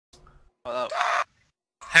Hello.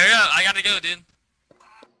 Hurry up, I gotta go, dude.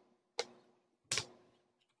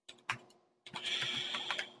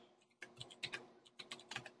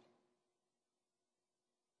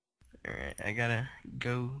 Alright, I gotta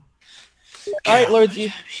go. Alright,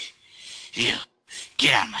 Lordsy. Yeah.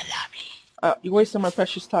 Get out of my lobby. You're wasting my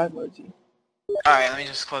precious time, Lordsy. Alright, let me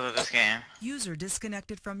just close up this game. User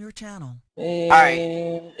disconnected from your channel. And Alright.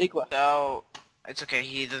 Igla. So, it's okay,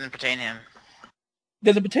 he doesn't pertain to him.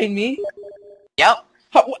 Does it pertain me? Yep.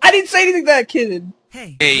 I didn't say anything to that kid.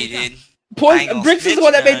 Hey, Hey, dude. Poi, Bricks is the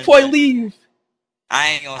one that made Poi leave. I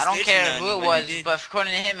ain't gonna I don't snitch care on who you, it but was, you did. but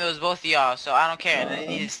according to him, it was both of y'all, so I don't care. And you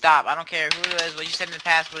need to stop. I don't care who it is, what you said in the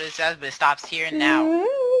past, what it says, but it stops here and now.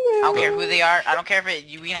 I don't care who they are. I don't care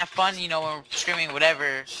if we can have fun, you know, when we're screaming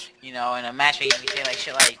whatever, you know, in a matchmaking, we say like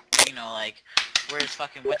shit like, you know, like, where's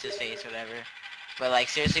fucking what's his face or whatever. But like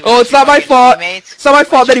seriously. Oh, it's not my fault. It's not my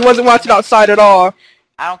fault that he wasn't watching outside at all.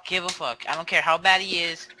 I don't give a fuck. I don't care how bad he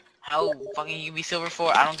is, how fucking he can be silver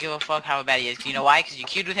 4. I don't give a fuck how bad he is. You know why? Because you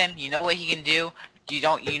queued with him. You know what he can do.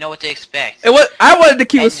 You know what to expect. I wanted to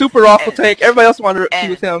queue with Super Awful Tank. Everybody else wanted to queue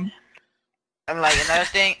with him. And like another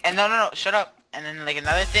thing, and no, shut up. And then like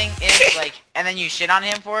another thing is like, and then you shit on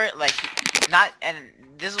him for it, like, not. And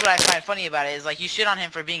this is what I find funny about it is like you shit on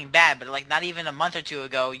him for being bad, but like not even a month or two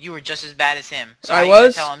ago, you were just as bad as him. So I how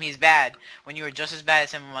was. You tell him he's bad when you were just as bad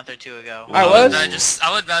as him a month or two ago. I was.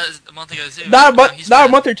 I was bad a month ago too. Not a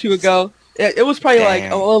month or two ago. It was probably like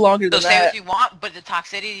a little longer than So that. say what you want, but the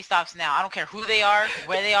toxicity stops now. I don't care who they are,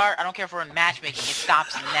 where they are. I don't care if we're in matchmaking. It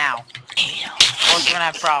stops now. Or we're gonna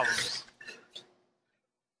have problems.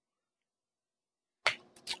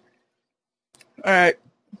 Alright.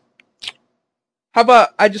 How about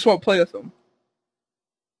I just won't play with them?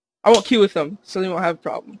 I won't queue with them, so they won't have a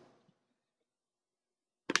problem.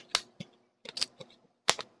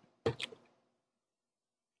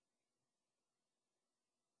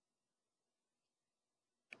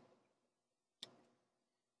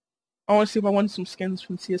 I want to see if I won some skins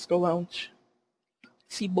from CSGO Lounge.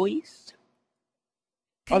 See, boys?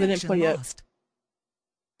 Oh, they didn't play yet.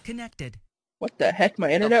 Connected. What the heck?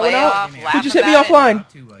 My internet So went play out? off, You laugh just hit me about it.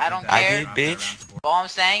 offline. I don't I care. did, bitch. All I'm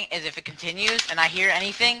saying is if it continues and I hear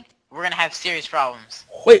anything, we're gonna have serious problems.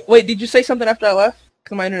 Wait, did you say something after I left?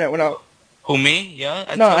 Because my internet went out. Who, me? Yeah?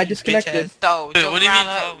 No, told I you, disconnected. bitch-ass. So Dude, what do you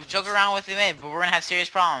mean, joke around with him, but we're gonna have serious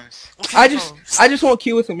problems. I just won't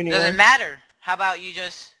queue with him anymore. Doesn't matter. How about you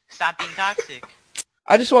just stop being toxic?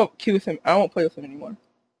 I just won't queue with him. I won't play with him anymore.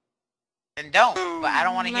 Then don't. But I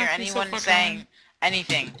don't want to hear anyone saying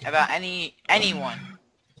anything about anyone.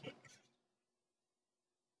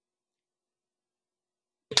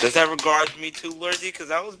 Does that regard me too, Lordy? Because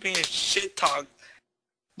I was being shit talked.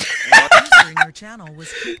 User in your channel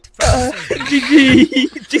was kicked from the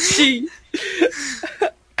server. GG.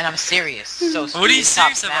 And I'm serious. So What are you stop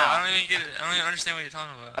serious about? now. I don't even get it. I don't even understand what you're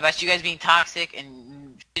talking about. About you guys being toxic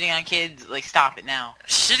and shitting on kids, like stop it now.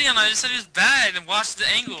 Shitting on him, I just said he was bad and watched the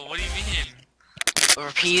angle. What do you mean?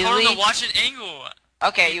 Repeatedly. Told him to watch an angle.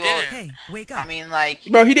 Okay, He you will. didn't. Hey, wake up. I mean, like.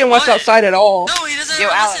 Bro, he didn't watch What? outside at all. No, he doesn't Yo,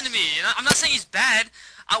 ever Alex. listen to me. I'm not saying he's bad.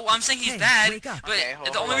 I'm saying he's Hey, bad, wake up. but Okay,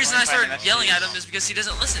 hold the only on, reason let I me find started the yelling at messages. him is because he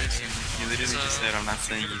doesn't listen to me. You literally just said, I'm not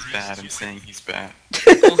saying he's bad, I'm saying he's bad.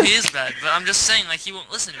 Well, he is bad, but I'm just saying, like, he won't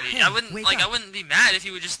listen to me. Hey, I wouldn't wake I up. wouldn't be mad if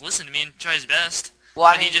he would just listen to me and try his best. Well,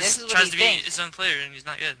 I But mean, he this just is what tries he to be thinks. his own player, and he's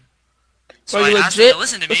not good. So So I you asked him legit- to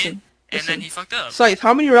listen to listen, me, and then he fucked up. Scythe,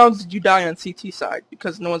 how many rounds did you die on CT side?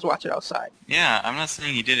 Because no one's watching outside. Yeah, I'm not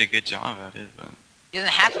saying he did a good job at it, but... He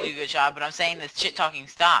doesn't have to do a good job, but I'm saying the shit talking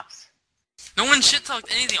stops. No one shit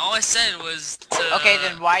talked anything. All I said was to... Okay,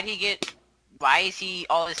 then why'd he get? Why is he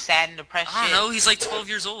all this sad and depressed I shit? don't know. He's like 12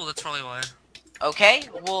 years old. That's probably why. Okay,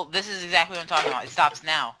 well, this is exactly what I'm talking about. It stops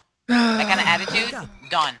now. That kind of attitude,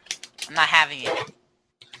 done. I'm not having it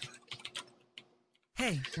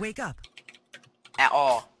Hey, wake up. at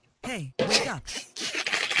all. Hey, wake up.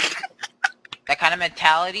 That kind of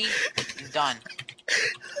mentality is done.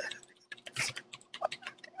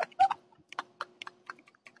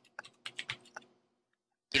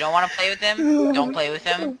 You don't want to play with him? Don't play with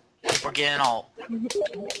him. We're getting alt.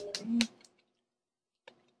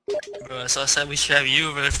 Bro, so I said we should have you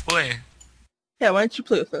over there to play. Yeah, why don't you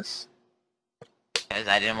play with us? Because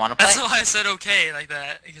I didn't want to play. That's why I said okay like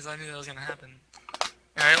that, because I knew that was gonna happen.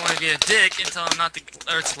 I didn't want to be a dick and tell him not to,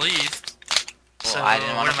 or to leave. Well, So I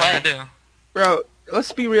didn't what wanna am I play. gonna do? Bro,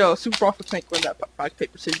 let's be real. Super Awful Tank won that rock,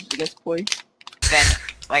 paper, scissors against Poi. Then,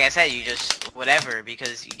 like I said, you just whatever.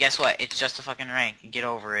 Because guess what? It's just a fucking rank. You get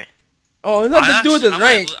over it. Oh, it's nothing to do with his I might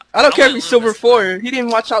rank. lo- I don't I care if might he's lose silver this 4. time. He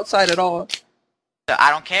didn't watch outside at all. So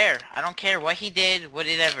I don't care. I don't care what he did,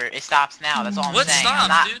 whatever. It stops now. That's all I'm What saying. stops, I'm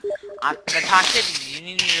not, dude? The toxicity. You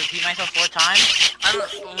need me to repeat myself 4 times? I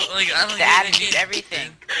don't The get attitude, it.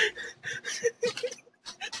 everything.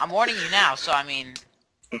 I'm warning you now, so I mean,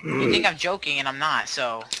 you think I'm joking and I'm not,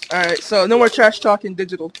 so. Alright, so no more trash talking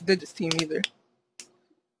Digits team either.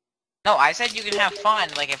 No, I said you can have fun,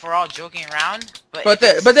 like if we're all joking around, But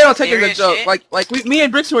they don't take it as a joke. Shit, Me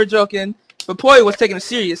and Brixton were joking, but Poi was taking it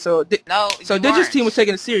serious, so you Digits weren't. team was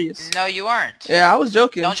taking it serious. No, you weren't. Yeah, I was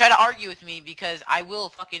joking. Don't try to argue with me because I will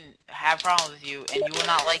fucking have problems with you and you will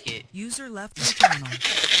not like it. User left your channel.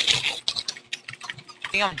 I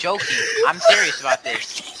think I'm joking. I'm serious about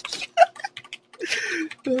this.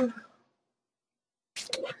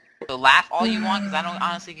 So laugh all you want because I don't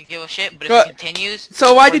honestly give a shit, but if it continues,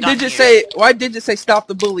 so why we're did done Digits here. say stop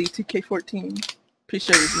the bully 2K14? Pretty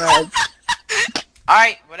sure he's mad.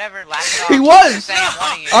 Alright, whatever, laugh it off. He was! I'm saying I'm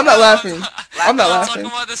warning you. I'm not laughing. I'm not I'm laughing. talking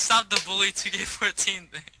about the stop the bully 2K14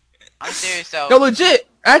 thing. I'm serious, so. No, legit.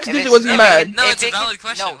 Ask if Digit it's- was he if mad. it- No, if it's a it can- valid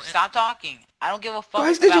question. No, stop talking. I don't give a fuck Why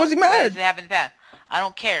is Digit about was he mad? what happened in the past. I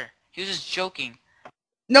don't care. He was just joking.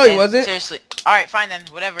 No, he And wasn't. Seriously. Alright, fine then,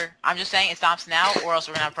 whatever. I'm just saying it stops now or else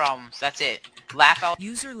we're gonna have problems. That's it. Laugh out.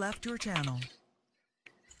 User left your channel.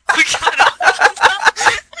 We got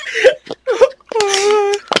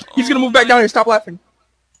He's gonna move back down here. Stop laughing.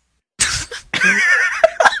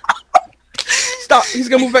 Stop. He's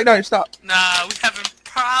gonna move back down here. Stop. Nah, we having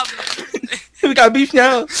problems. We got beef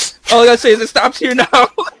now. All I gotta say is it stops here now.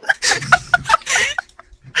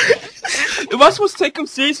 Am I supposed to take him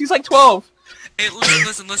serious? He's like 12. Hey,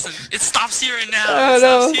 listen. It stops here and now. I It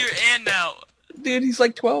stops know. here and now. Dude, he's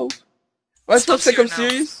like 12. Am I supposed to take him Stops here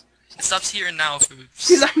now. serious? It stops here and now, Foobs.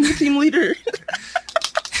 He's I'm the team leader.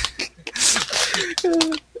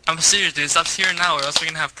 I'm serious, dude. It stops here and now, or else we're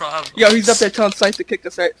gonna have problems. Yo, he's up there telling Sight to kick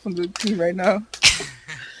us right from the team right now.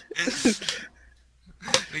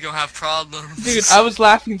 We gonna have problems. Dude, I was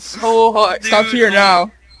laughing so hard. Stop Dude, here like-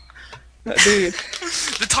 now. Dude,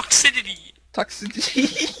 The toxicity.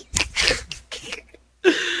 toxicity.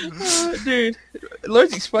 Dude,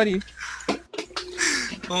 Lordsy's funny.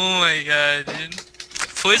 Oh my god, dude.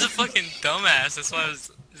 Poy's a fucking dumbass. That's why I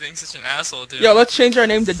was being such an asshole, dude. Yo, let's change our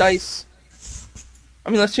name to Dice. I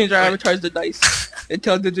mean, let's change our avatars to Dice. And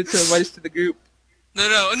tell Digit to invite us to the group. No,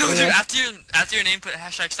 dude. Yeah. After your name, put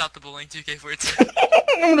hashtag stop the bullying 2K14.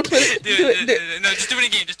 I'm gonna put it. Dude, no, just do it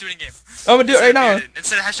in game. Just do it in game. I'm gonna do it right now. Bearded.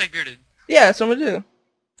 Instead of hashtag bearded. Yeah, that's what I'm gonna do.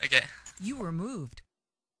 Okay. You were moved.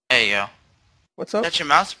 Hey, yo. What's up? That your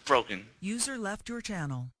mouse broken. User left your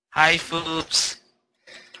channel. Hi, Foops.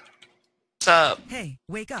 What's up? Hey,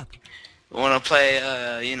 wake up. Wanna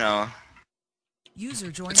play, you know. User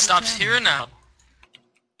joined It your stops channel. here now.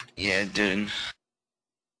 Yeah, dude.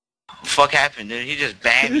 What the fuck happened, dude? He just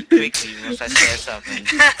banned me quickly once I said something.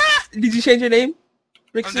 Did you change your name?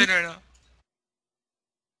 I'm Rickson? doing it right now.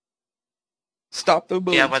 Stop the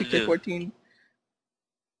bully Yeah, what to do? 2K14.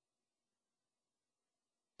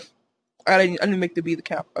 I didn't make the B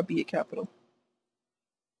a B a capital.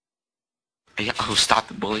 Yeah, who stopped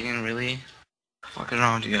the bullying, really? Fucking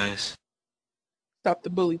wrong with you guys. Stop the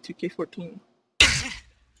bully 2K14.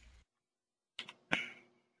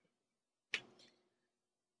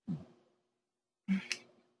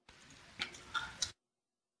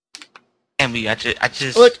 And I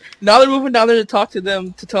just Look, now they're moving down there to talk to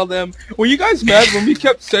them, to tell them, were you guys mad when we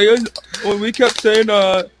kept saying,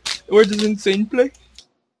 where does Insane play?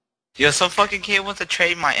 Yo, some fucking kid wants to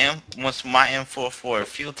trade my M4 for a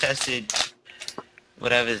field tested,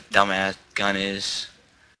 whatever his dumbass gun is,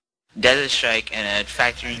 Desert Strike, and a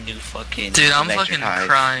factory new fucking. Dude, I'm electric fucking hive.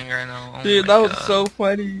 crying right now. Oh Dude, my that was God. so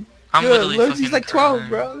funny. I'm Dude, literally look, fucking he's like 12, crying.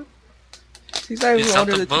 bro. He's not Dude, even stop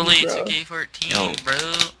older the than bully you, bro. 2K14, Yo.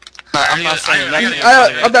 bro. I'm not saying I nothing.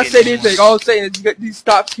 gotta- I'm not saying anything. All I'm saying is he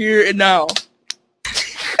stops here and now.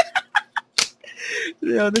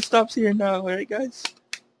 Yeah, this stops here now, alright, guys?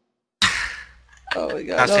 Oh my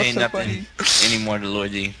god, Not that was saying so nothing funny. anymore to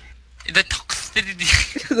Lord D. The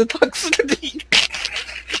toxicity. The toxicity.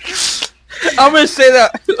 I'm gonna say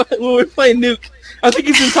that when we're playing Nuke. I think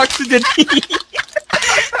he's in toxicity.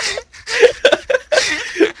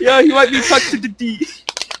 Yeah, he might be toxicity.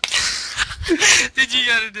 Did you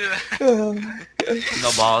gotta do that? Oh,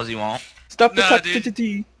 No balls, you won't. stop the Nah, dude.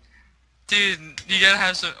 toxicity. Dude, you gotta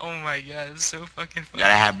have some. Oh my god, it's so fucking You funny.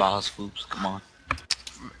 gotta have balls, Foops. Come on.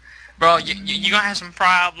 Bro, you gonna have some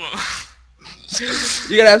problems.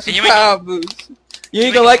 You gotta have some You ain't- problems. You ain't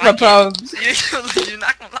you gonna like ain't my like it. problems. You're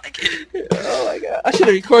not gonna like it. Oh my god, I should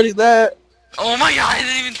have recorded that. Oh my god, I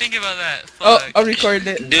didn't even think about that. Oh, Fuck. I'm recording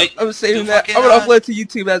it. Dude, I'm saving dude, that. fucking, I'm gonna upload it to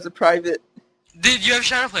YouTube as a private. Dude, you have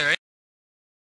Shadowplay, right?